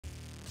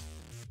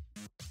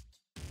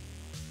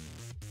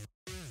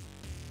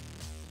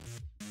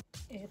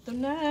Eto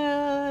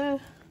na.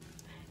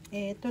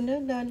 Eto na,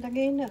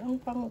 lalagay na ang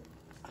pang...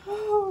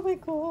 Oh my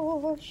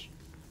gosh.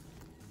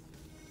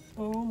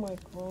 Oh my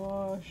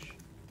gosh.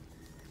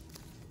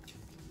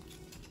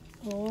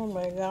 Oh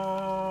my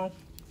gosh.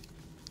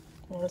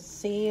 Let's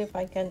see if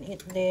I can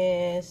eat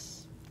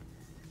this.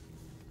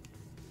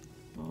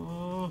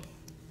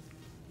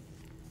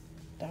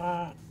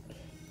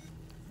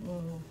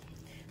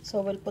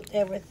 So we'll put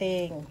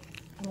everything.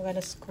 I'm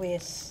gonna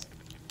squeeze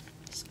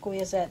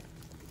it.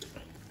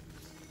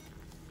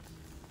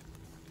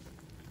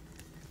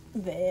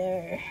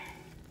 There.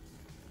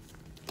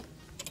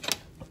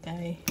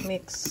 Okay,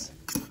 mix.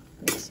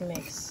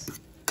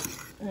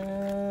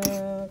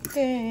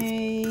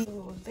 Okay.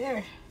 Oh,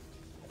 there.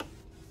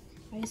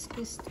 I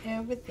squeezed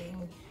everything.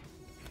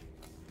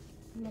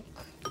 Look.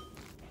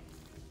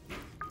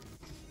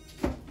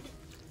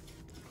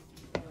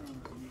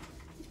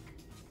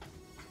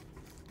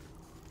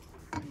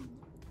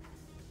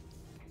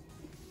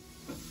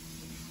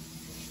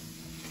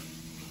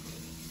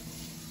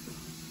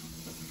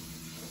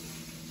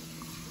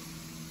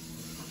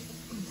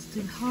 It's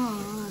still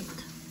hot.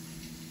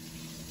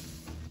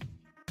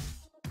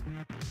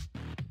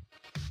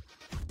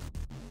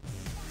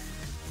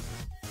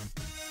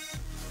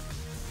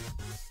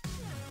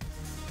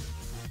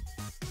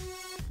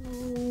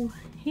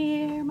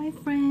 Here, my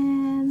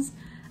friends,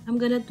 I'm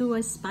gonna do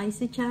a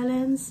spicy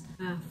challenge.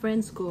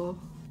 Friends ko,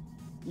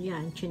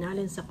 yan,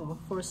 challenge ako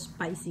for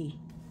spicy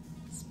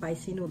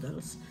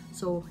noodles.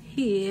 So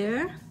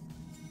here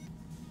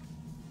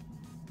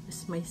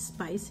is my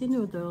spicy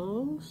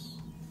noodles.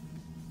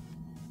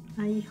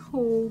 I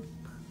hope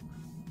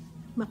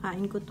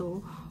makain ko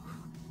to.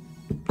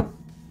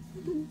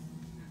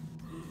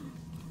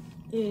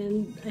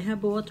 And I have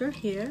water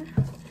here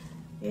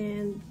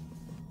and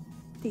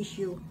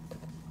tissue.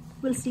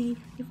 We'll see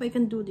if I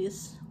can do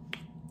this.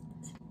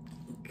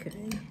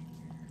 Okay.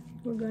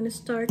 We're gonna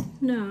start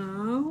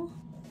now.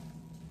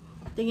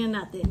 Tingnan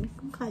natin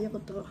kung kaya ko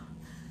to.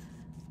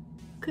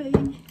 Okay.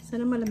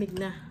 Sana malamig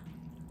na.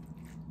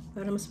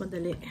 Para mas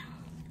madali.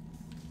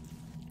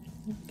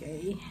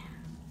 Okay.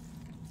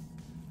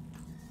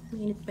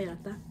 Mainit pa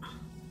yata.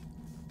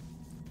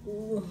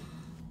 Oh.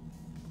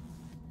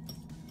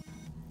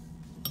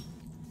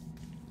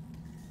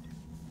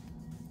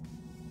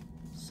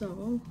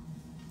 So,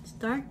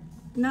 start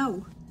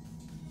now.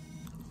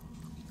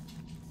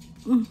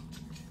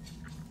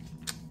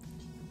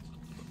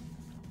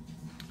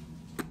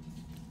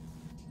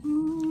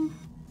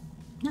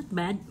 Not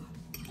bad.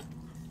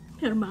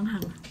 Pero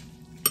maanghang.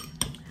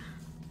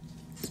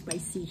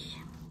 Spicy.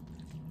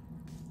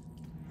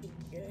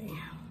 Okay.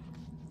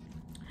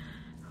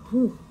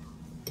 Whew.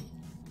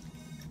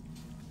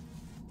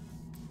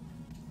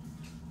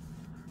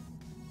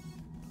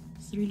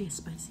 It's really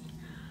spicy.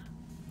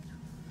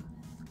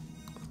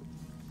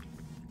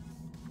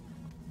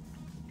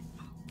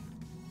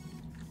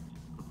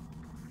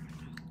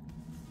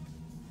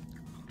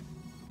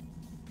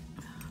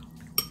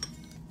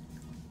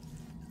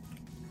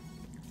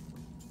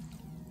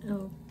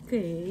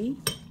 Okay,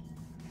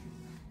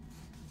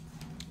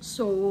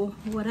 so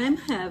what I'm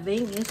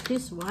having is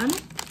this one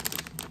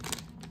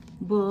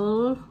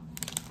bowl.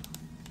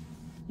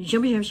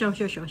 Hindi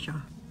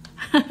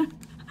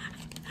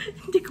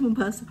ko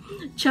mabasa.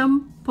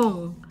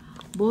 Champong.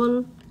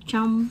 Bowl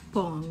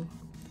champong.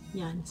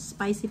 Yan,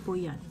 spicy po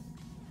yan.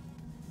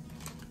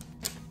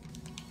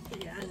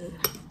 Yan.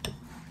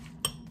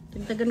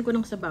 Dagdagan ko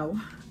ng sabaw.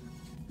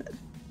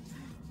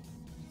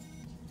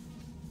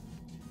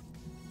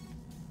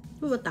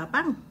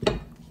 Matapang.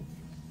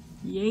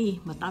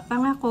 Yay,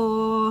 matapang ako.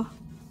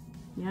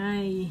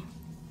 Yay.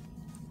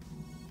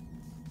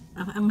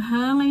 Ang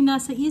hangay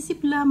nasa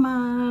isip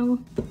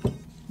lamang.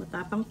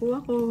 Matapang po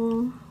ako.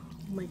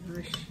 Oh my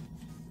gosh.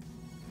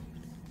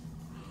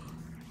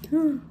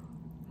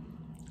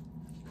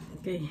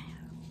 Okay.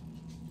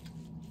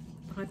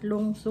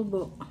 Pangatlong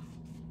subo.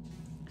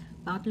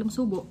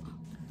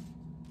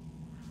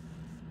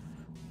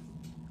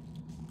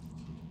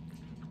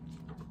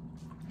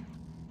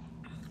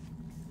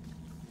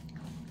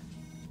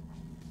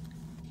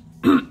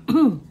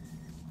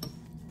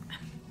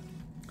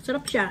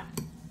 Sarap siya.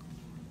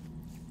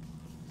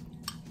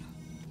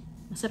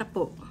 Masarap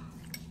po.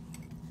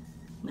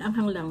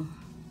 Maanghang lang.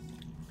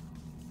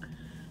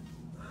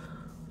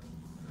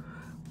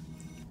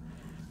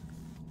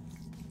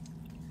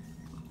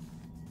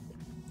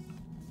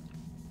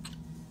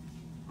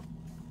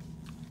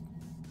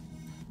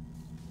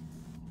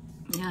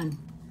 Yan.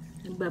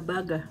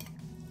 Nagbabaga.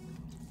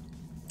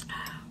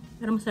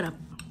 Pero masarap.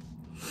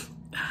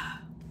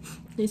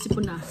 Naisip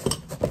ko na.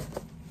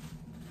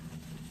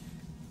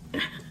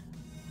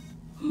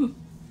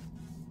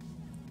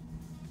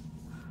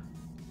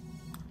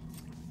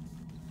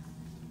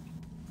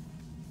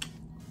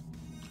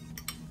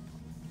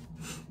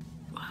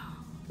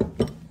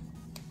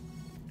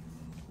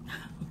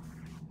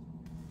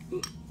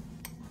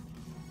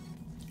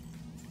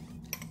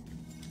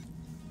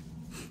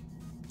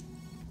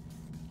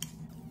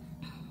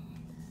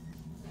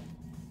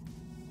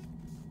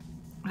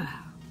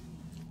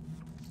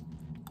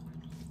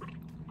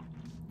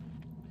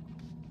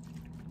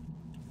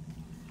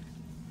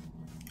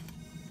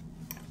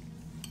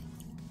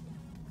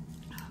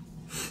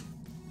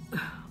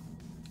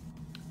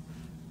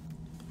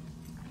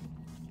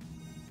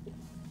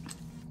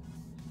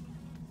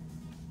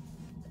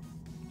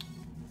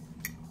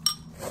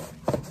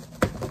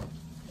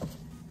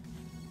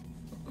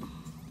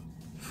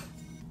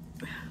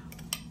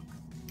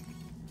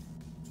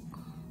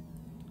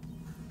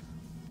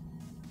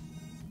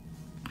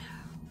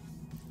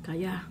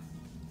 Kaya.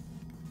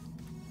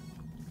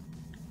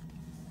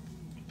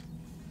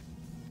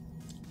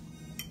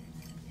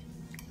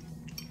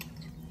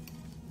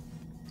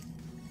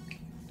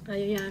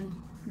 Kaya yan.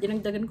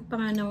 Dinagdagan ko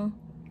pa nga ng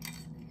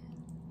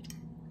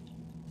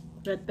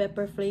red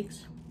pepper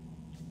flakes.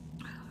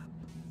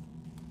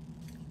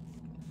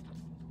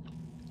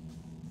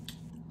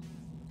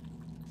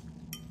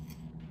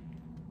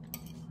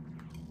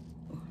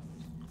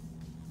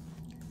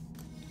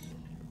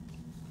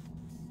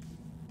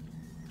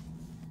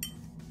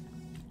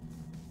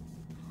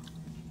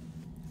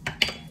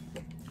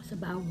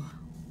 Sabaw.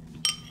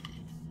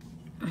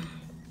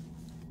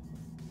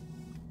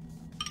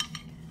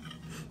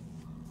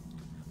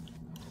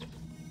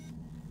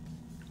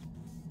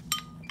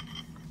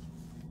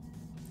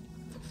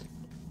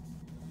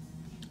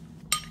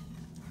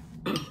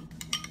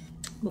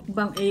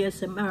 Mukbang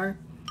ASMR,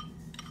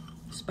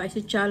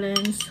 spicy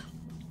challenge,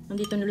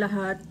 nandito na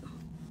lahat.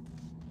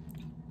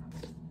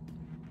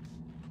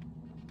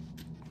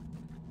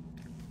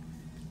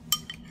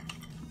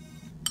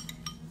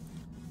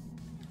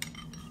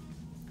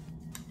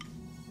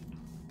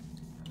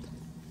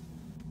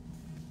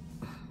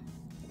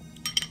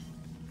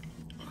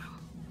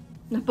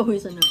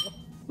 Napawisan na ako.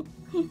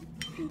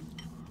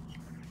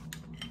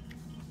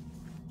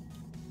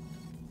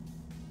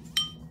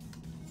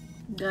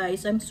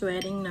 Guys, I'm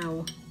sweating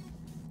now.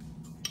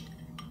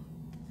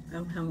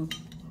 Hang.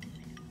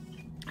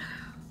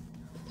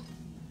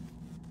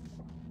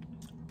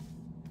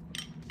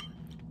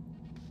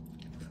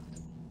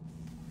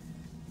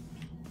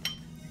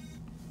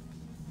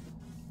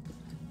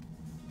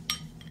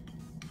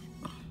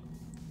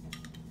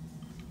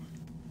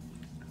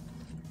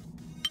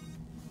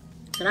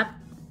 Sarap.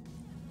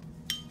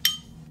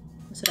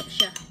 Masarap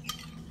siya.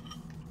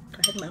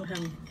 Kahit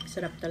maanghang,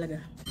 sarap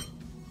talaga.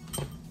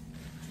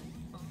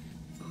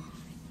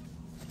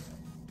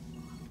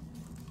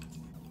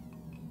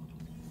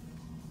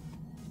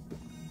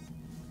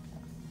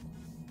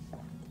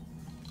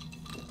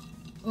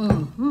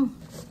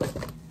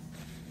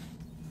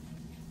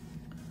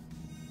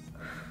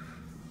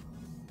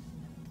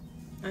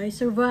 I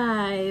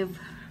survive.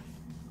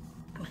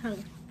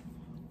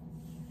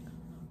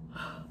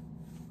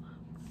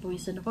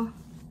 Puwisan ako.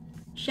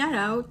 Shout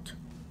out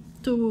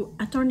to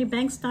Attorney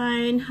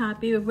Bankstein.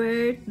 Happy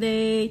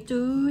birthday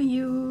to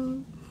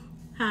you.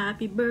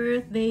 Happy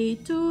birthday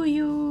to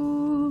you.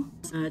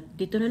 At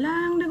dito na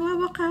lang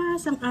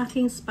nagwawakas ang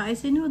aking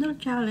spicy noodle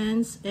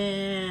challenge,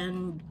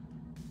 and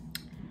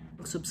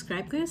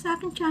subscribe kayo sa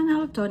aking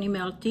channel, Tony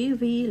Mel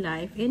TV,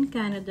 Life in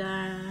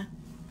Canada.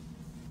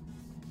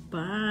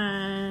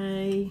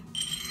 Bye!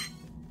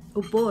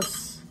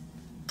 Ubos.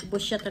 Ubos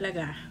siya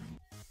talaga.